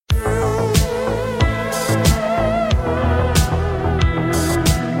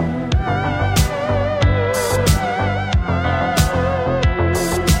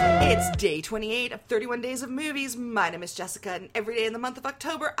28 of 31 Days of Movies. My name is Jessica, and every day in the month of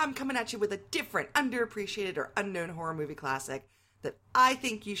October, I'm coming at you with a different, underappreciated, or unknown horror movie classic that I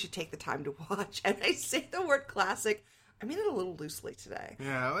think you should take the time to watch. And I say the word classic, I mean it a little loosely today.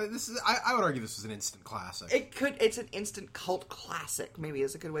 Yeah, I would argue this is an instant classic. It's an instant cult classic, maybe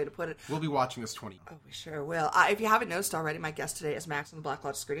is a good way to put it. We'll be watching this 20. Oh, we sure will. If you haven't noticed already, my guest today is Max in the Black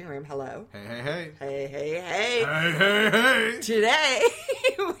Lodge Screening Room. Hello. Hey, hey, hey. Hey, hey, hey. Hey, hey, hey. Today,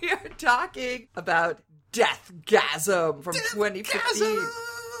 we are talking about Deathgasm from 2015.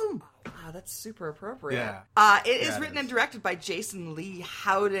 Wow, that's super appropriate. Yeah. It is written and directed by Jason Lee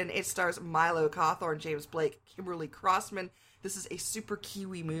Howden. It stars Milo Cawthorn, James Blake, Kimberly Crossman. This is a super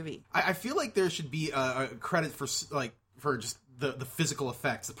Kiwi movie. I feel like there should be a credit for just the physical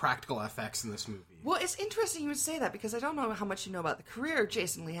effects, the practical effects in this movie. Well, it's interesting you would say that because I don't know how much you know about the career of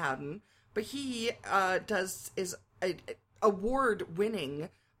Jason Lee Howden, but he is an award-winning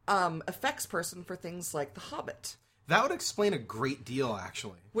effects person for things like The Hobbit. That would explain a great deal,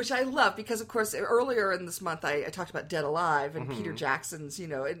 actually. Which I love, because, of course, earlier in this month, I talked about Dead Alive and Peter Jackson's,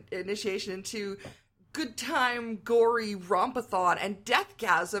 initiation into good time, gory rompathon, and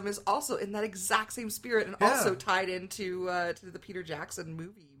Deathgasm is also in that exact same spirit and also tied into to the Peter Jackson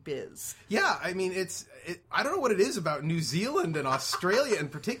movie biz. Yeah, I mean, I don't know what it is about New Zealand and Australia in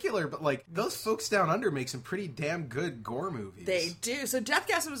particular, but, those folks down under make some pretty damn good gore movies. They do. So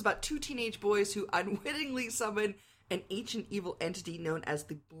Deathgasm is about two teenage boys who unwittingly summon an ancient evil entity known as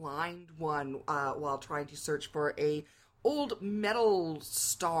the Blind One while trying to search for a old metal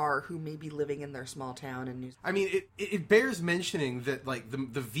star who may be living in their small town in New Zealand. I mean, it bears mentioning that,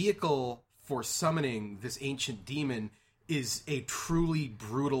 the vehicle for summoning this ancient demon is a truly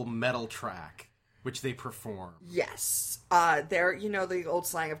brutal metal track, which they perform. Yes. The old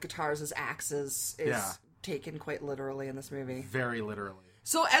slang of guitars as axes is taken quite literally in this movie. Very literally.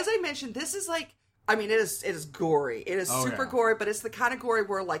 So, as I mentioned, this is it is gory. It is super gory, but it's the kind of gory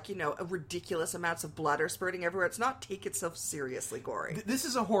where, ridiculous amounts of blood are spurting everywhere. It's not take itself seriously gory. This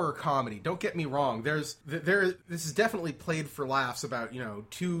is a horror comedy. Don't get me wrong. This is definitely played for laughs about,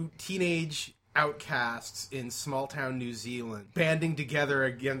 two teenage outcasts in small town New Zealand banding together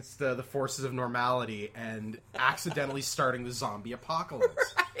against the forces of normality and accidentally starting the zombie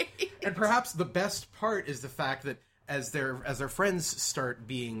apocalypse. Right. And perhaps the best part is the fact that as their friends start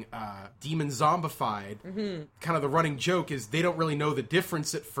being demon zombified, kind of the running joke is they don't really know the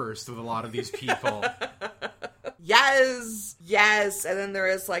difference at first with a lot of these people. Yes, and then there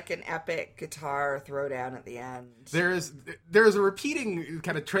is an epic guitar throwdown at the end. There is a repeating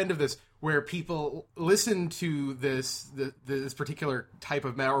kind of trend of this where people listen to this particular type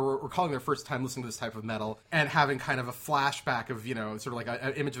of metal, or recalling their first time listening to this type of metal, and having kind of a flashback of, sort of like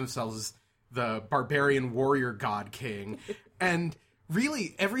an image of themselves as the barbarian warrior god king. And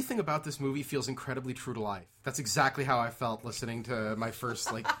really, everything about this movie feels incredibly true to life. That's exactly how I felt listening to my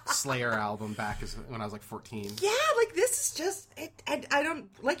first, Slayer album back when I was, 14. Yeah, this is just... I don't...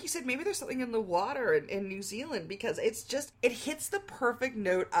 Like you said, maybe there's something in the water in New Zealand, because it's just... It hits the perfect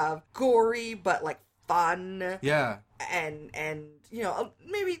note of gory, but, fun. Yeah. And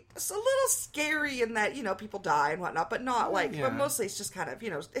maybe it's a little scary in that, people die and whatnot, but not but mostly it's just kind of,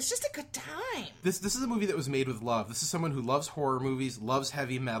 it's just a good time. This is a movie that was made with love. This is someone who loves horror movies, loves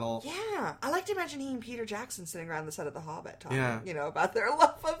heavy metal. Yeah. I like to imagine he and Peter Jackson sitting around the set of The Hobbit talking, about their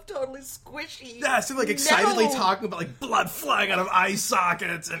love of totally squishy. Yeah, so excitedly talking about blood flying out of eye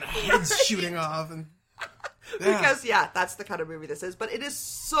sockets and heads shooting off and... Because that's the kind of movie this is, but it is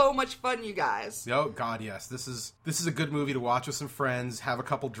so much fun, you guys. Oh God, yes. This is a good movie to watch with some friends, have a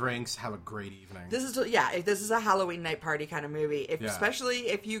couple drinks, have a great evening. This is a Halloween night party kind of movie. Especially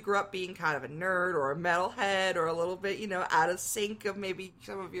if you grew up being kind of a nerd or a metalhead or a little bit, out of sync of maybe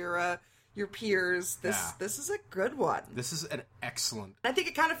some of your peers. This is a good one. This is an excellent. I think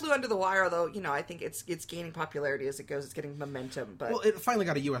it kind of flew under the wire, though. I think it's gaining popularity as it goes. It's getting momentum. But it finally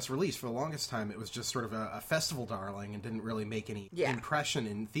got a U.S. release. For the longest time, it was just sort of a festival darling and didn't really make any impression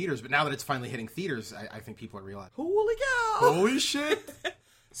in theaters. But now that it's finally hitting theaters, I think people are realizing. Holy cow! Holy shit!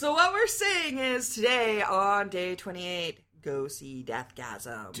 So what we're saying is today on day 28, go see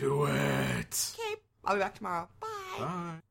Deathgasm. Do it. Okay, I'll be back tomorrow. Bye. Bye.